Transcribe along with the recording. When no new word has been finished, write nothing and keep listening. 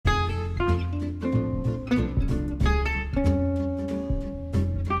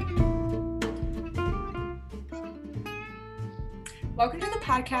Welcome to the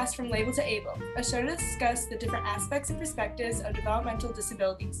podcast From Label to Able, a show to discuss the different aspects and perspectives of developmental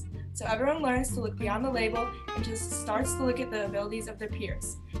disabilities, so everyone learns to look beyond the label and just starts to look at the abilities of their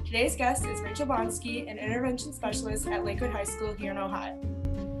peers. Today's guest is Rachel Bonsky, an intervention specialist at Lakewood High School here in Ohio.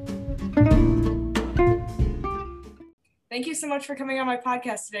 Thank you so much for coming on my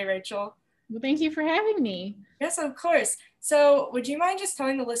podcast today, Rachel. Well, thank you for having me. Yes, of course. So would you mind just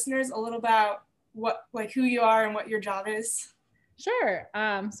telling the listeners a little about who you are and what your job is? Sure.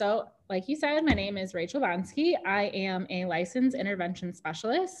 So like you said, my name is Rachel Bonsky. I am a licensed intervention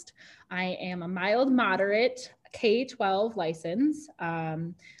specialist. I am a mild moderate K-12 license.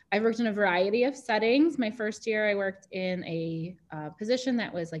 I've worked in a variety of settings. My first year, I worked in a position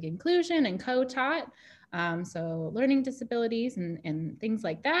that was like inclusion and co-taught. So learning disabilities and things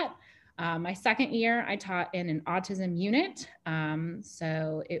like that. My second year, I taught in an autism unit.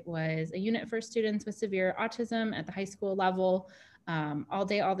 So it was a unit for students with severe autism at the high school level, all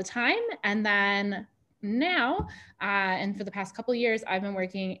day, all the time. And then now, and for the past couple of years, I've been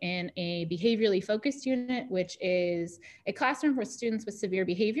working in a behaviorally focused unit, which is a classroom for students with severe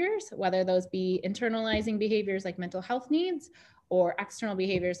behaviors, whether those be internalizing behaviors like mental health needs or external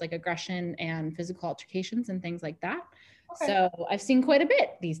behaviors like aggression and physical altercations and things like that. Okay. So I've seen quite a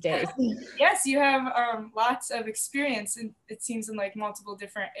bit these days. Yes, you have lots of experience, and it seems in like multiple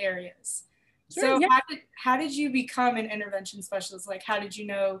different areas. Sure, so yeah. How did you become an intervention specialist? Like, how did you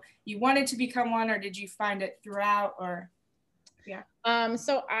know you wanted to become one, or did you find it throughout, or yeah?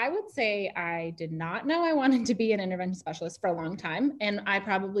 So I would say I did not know I wanted to be an intervention specialist for a long time, and I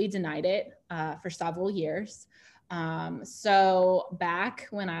probably denied it for several years. So back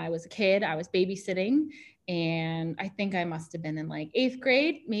when I was a kid, I was babysitting, and I think I must have been in like 8th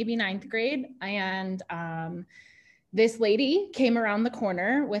grade, maybe 9th grade. And this lady came around the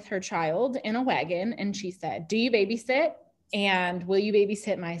corner with her child in a wagon, and she said, "Do you babysit? And will you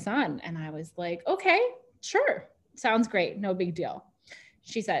babysit my son?" And I was like, "Okay, sure. Sounds great. No big deal."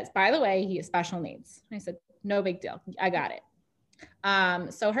 She says, "By the way, he has special needs." I said, "No big deal. I got it."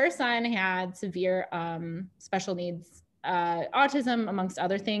 So her son had severe special needs, autism, amongst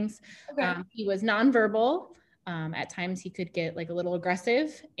other things. Okay. He was nonverbal. At times he could get like a little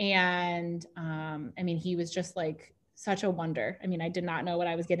aggressive. And I mean, he was just like such a wonder. I mean, I did not know what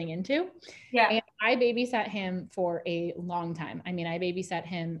I was getting into. Yeah. And I babysat him for a long time. I mean, I babysat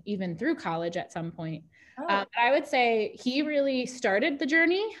him even through college at some point. Oh. I would say he really started the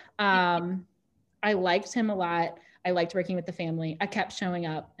journey. I liked him a lot. I liked working with the family. I kept showing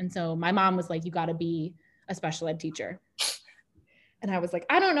up. And so my mom was like, "You got to be a special ed teacher." And I was like,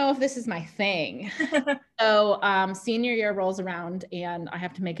 "I don't know if this is my thing." So senior year rolls around and I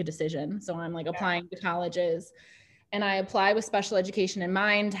have to make a decision. So I'm like applying to colleges, and I apply with special education in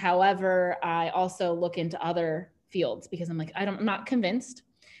mind. However, I also look into other fields because I'm like, I'm not convinced.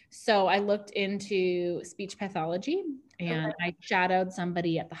 So I looked into speech pathology, and I shadowed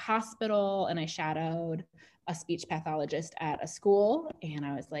somebody at the hospital, and I shadowed a speech pathologist at a school. And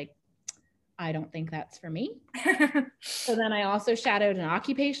I was like, I don't think that's for me. So then I also shadowed an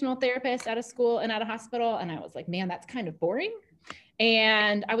occupational therapist at a school and at a hospital. And I was like, man, that's kind of boring.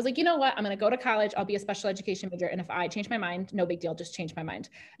 And I was like, you know what? I'm going to go to college. I'll be a special education major. And if I change my mind, no big deal, just change my mind.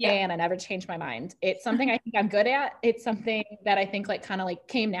 Yeah. And I never changed my mind. It's something I think I'm good at. It's something that I think like kind of like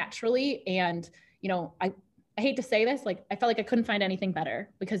came naturally. And, you know, I hate to say this, like I felt like I couldn't find anything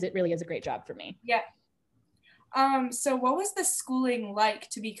better because it really is a great job for me. Yeah. So what was the schooling like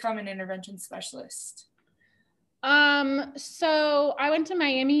to become an intervention specialist? So I went to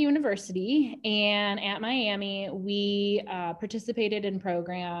Miami University, and at Miami, we participated in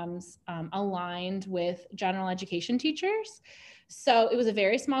programs aligned with general education teachers. So it was a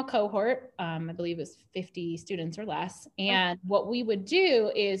very small cohort. I believe it was 50 students or less. And what we would do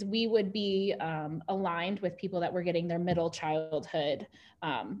is we would be aligned with people that were getting their middle childhood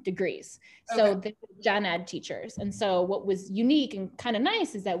degrees. So they were gen ed teachers. And so what was unique and kind of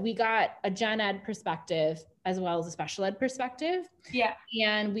nice is that we got a gen ed perspective as well as a special ed perspective. Yeah.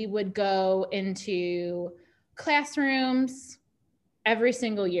 And we would go into classrooms every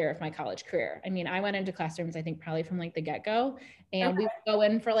single year of my college career. I mean, I went into classrooms, I think probably from like the get-go, and we would go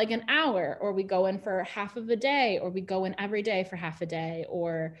in for like an hour, or we go in for half of a day, or we go in every day for half a day,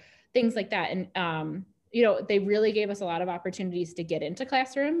 or things like that. And, you know, they really gave us a lot of opportunities to get into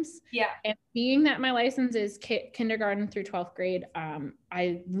classrooms. Yeah. And being that my license is kindergarten through 12th grade,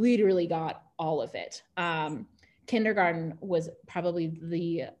 I literally got all of it. Kindergarten was probably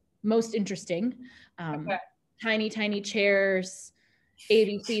the most interesting. Tiny, tiny chairs,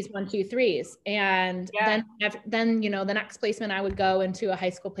 ABCs, 1, 2, 3s. And then, you know, the next placement I would go into a high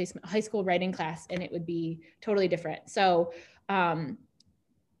school writing class, and it would be totally different. So,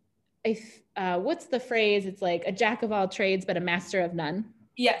 what's the phrase? It's like a jack of all trades, but a master of none.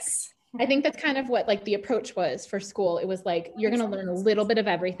 Yes. I think that's kind of what like the approach was for school. It was like, you're going to learn a little bit of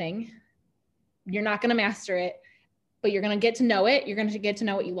everything. You're not going to master it, but you're going to get to know it. You're going to get to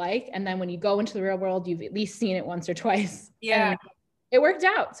know what you like. And then when you go into the real world, you've at least seen it once or twice. Yeah. And it worked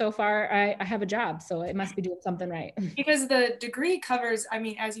out so far. I have a job, so it must be doing something right. Because the degree covers, I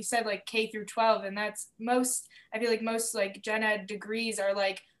mean, as you said, like K through 12, and that's I feel like most like gen ed degrees are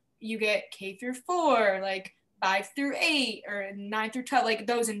like, you get K through 4, like 5 through 8, or 9 through 12, like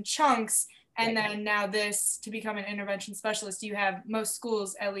those in chunks. And right. Then now this, to become an intervention specialist, you have, most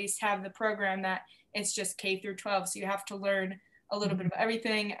schools at least have the program that it's just K through 12. So you have to learn a little bit of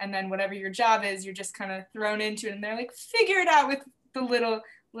everything. And then whatever your job is, you're just kind of thrown into it, and they're like, figure it out with the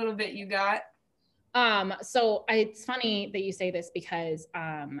little bit you got. So it's funny that you say this, because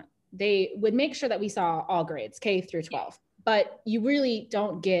they would make sure that we saw all grades, K through 12, but you really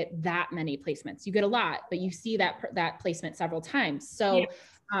don't get that many placements. You get a lot, but you see that placement several times. So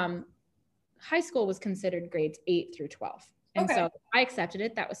high school was considered grades 8 through 12. And so I accepted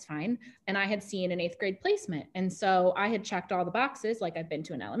it. That was fine. And I had seen an 8th grade placement. And so I had checked all the boxes. Like, I've been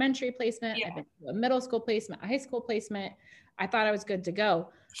to an elementary placement, I've been to a middle school placement, a high school placement. I thought I was good to go.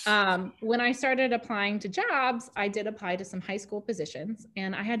 When I started applying to jobs, I did apply to some high school positions,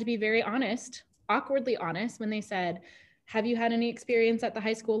 and I had to be very honest, awkwardly honest, when they said, have you had any experience at the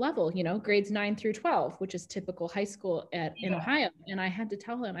high school level? You know, grades 9 through 12, which is typical high school in Ohio. And I had to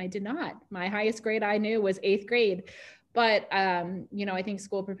tell them I did not. My highest grade I knew was 8th grade. But, you know, I think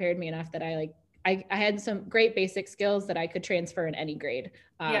school prepared me enough that I had some great basic skills that I could transfer in any grade.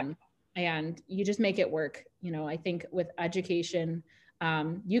 And you just make it work. You know, I think with education,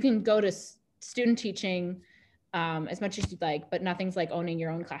 you can go to student teaching as much as you'd like, but nothing's like owning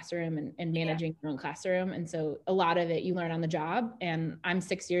your own classroom and managing your own classroom. And so a lot of it you learn on the job, and I'm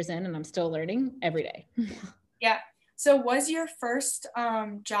 6 years in and I'm still learning every day. Yeah. So was your first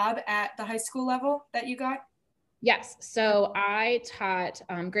job at the high school level that you got? Yes. So I taught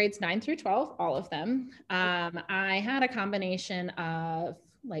grades 9 through 12, all of them. I had a combination of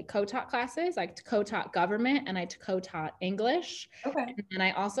like co-taught classes. I co-taught government, and I co-taught English. And I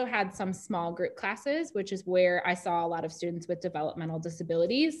also had some small group classes, which is where I saw a lot of students with developmental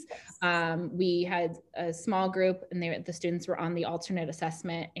disabilities. We had a small group, and the students were on the alternate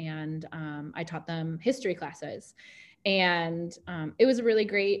assessment, and I taught them history classes. And it was a really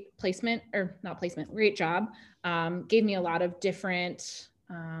great great job. Gave me a lot of different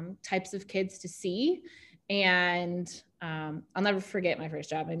types of kids to see. And I'll never forget my first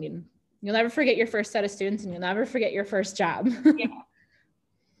job. I mean, you'll never forget your first set of students, and you'll never forget your first job.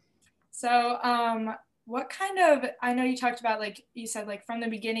 So what kind of, I know you talked about, like you said, like from the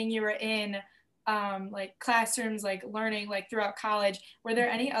beginning you were in like classrooms, like learning like throughout college. Were there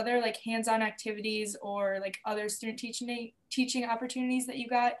any other like hands-on activities or like other student teaching opportunities that you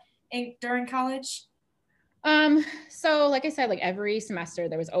got during college? So like I said, like every semester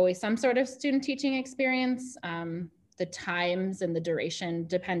there was always some sort of student teaching experience. The times and the duration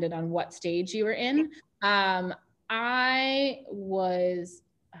depended on what stage you were in. I was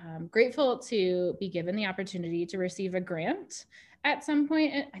grateful to be given the opportunity to receive a grant at some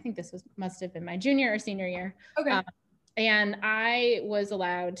point. I think this must have been my junior or senior year. And I was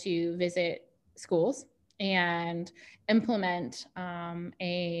allowed to visit schools and implement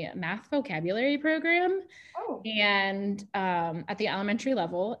a math vocabulary program and at the elementary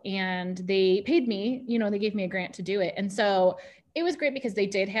level, and they paid me, you know, they gave me a grant to do it. And so it was great because they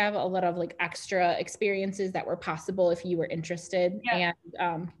did have a lot of like extra experiences that were possible if you were interested.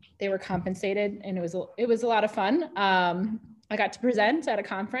 And they were compensated, and it was a lot of fun. I got to present at a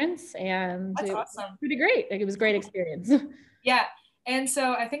conference, and it was pretty great. Like, it was a great experience. Yeah. And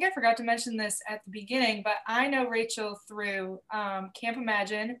so I think I forgot to mention this at the beginning, but I know Rachel through Camp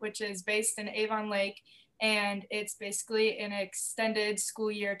Imagine, which is based in Avon Lake, and it's basically an extended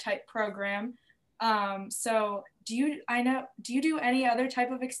school year type program. So do you do any other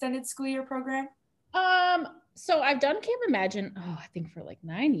type of extended school year program? So I've done Camp Imagine, I think for like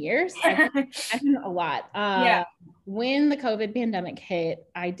 9 years. I've done a lot. When the COVID pandemic hit,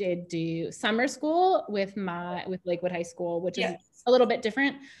 I did do summer school with Lakewood High School, which is a little bit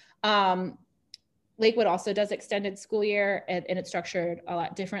different. Lakewood also does extended school year, and it's structured a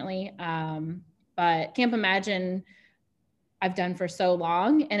lot differently. But Camp Imagine I've done for so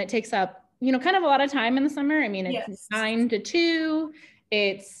long, and it takes up, you know, kind of a lot of time in the summer. I mean, it's 9 to 2,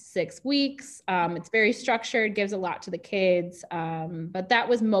 It's 6 weeks. It's very structured, gives a lot to the kids. But that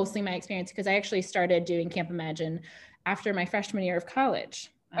was mostly my experience because I actually started doing Camp Imagine after my freshman year of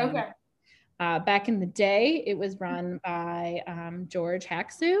college. Okay. Back in the day, it was run by George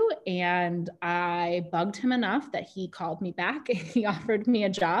Haxu, and I bugged him enough that he called me back and he offered me a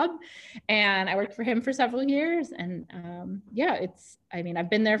job, and I worked for him for several years. And yeah, I've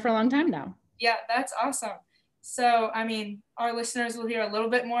been there for a long time now. Yeah, that's awesome. So, I mean, our listeners will hear a little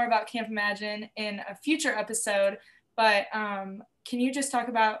bit more about Camp Imagine in a future episode, but can you just talk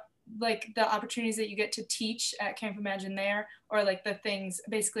about like the opportunities that you get to teach at Camp Imagine there, or like the things,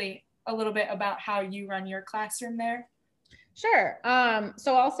 basically a little bit about how you run your classroom there? Sure.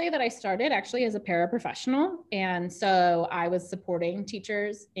 So I'll say that I started actually as a paraprofessional. And so I was supporting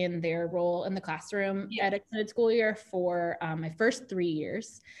teachers in their role in the classroom at extended school year for my first 3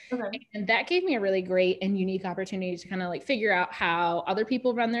 years. Okay. And that gave me a really great and unique opportunity to kind of like figure out how other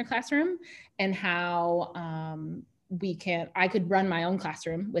people run their classroom and how I could run my own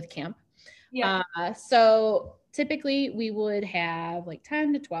classroom with camp. Yeah. So typically we would have like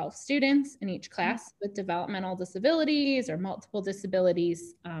 10 to 12 students in each class with developmental disabilities or multiple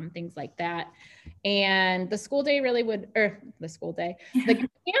disabilities, things like that. And the camp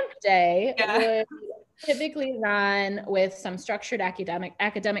day would typically run with some structured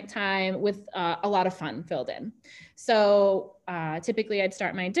academic time with a lot of fun filled in. So typically I'd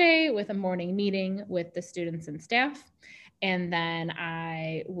start my day with a morning meeting with the students and staff. And then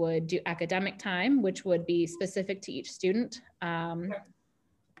I would do academic time, which would be specific to each student.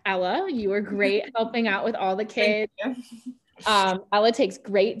 Ella, you were great helping out with all the kids. Ella takes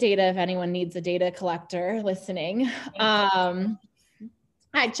great data if anyone needs a data collector listening.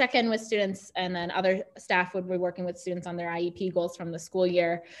 I'd check in with students, and then other staff would be working with students on their IEP goals from the school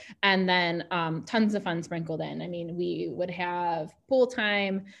year. And then tons of fun sprinkled in. I mean, we would have pool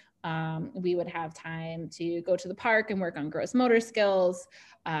time. We would have time to go to the park and work on gross motor skills.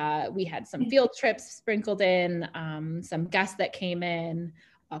 We had some field trips sprinkled in, some guests that came in,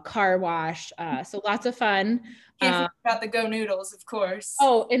 a car wash. So lots of fun. Can't forget about the Go Noodles, of course.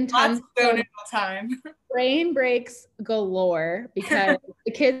 Oh, and tons of Go Noodle time. Brain breaks galore because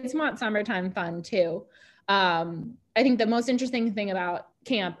the kids want summertime fun too. I think the most interesting thing about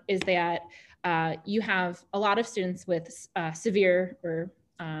camp is that you have a lot of students with severe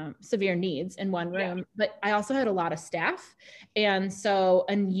needs in one room, but I also had a lot of staff. And so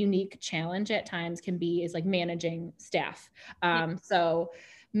a unique challenge at times is like managing staff. So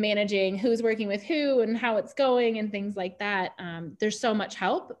managing who's working with who and how it's going and things like that. There's so much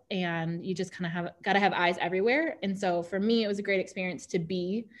help, and you just kind of got to have eyes everywhere. And so for me, it was a great experience to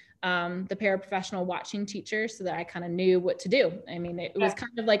be the paraprofessional watching teachers so that I kind of knew what to do. I mean, it was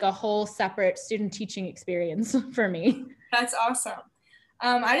kind of like a whole separate student teaching experience for me. That's awesome.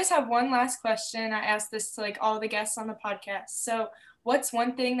 I just have one last question. I asked this to like all the guests on the podcast. So what's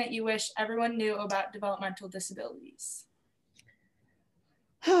one thing that you wish everyone knew about developmental disabilities?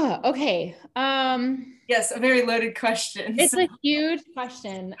 Okay. Yes, a very loaded question. It's a huge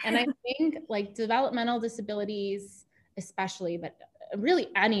question. And I think like developmental disabilities, especially, but really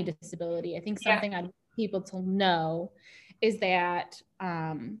any disability, I think something I want people to know is that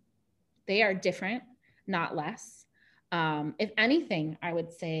they are different, not less. If anything, I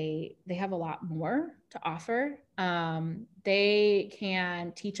would say they have a lot more to offer. They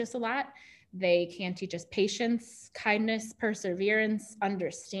can teach us a lot. They can teach us patience, kindness, perseverance,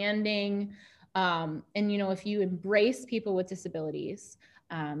 understanding. And, you know, if you embrace people with disabilities,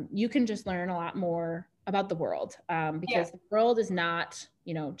 you can just learn a lot more about the world, because the world is not,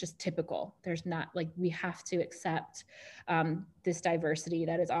 you know, just typical. There's not like, we have to accept this diversity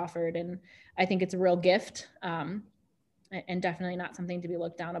that is offered. And I think it's a real gift, and definitely not something to be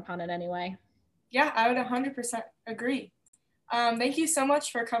looked down upon in any way. Yeah, I would 100% agree. Thank you so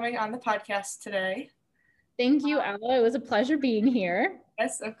much for coming on the podcast today. Thank you, Ella. It was a pleasure being here.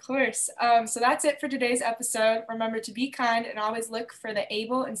 Yes, of course. So that's it for today's episode. Remember to be kind and always look for the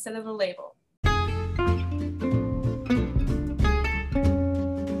able instead of the label.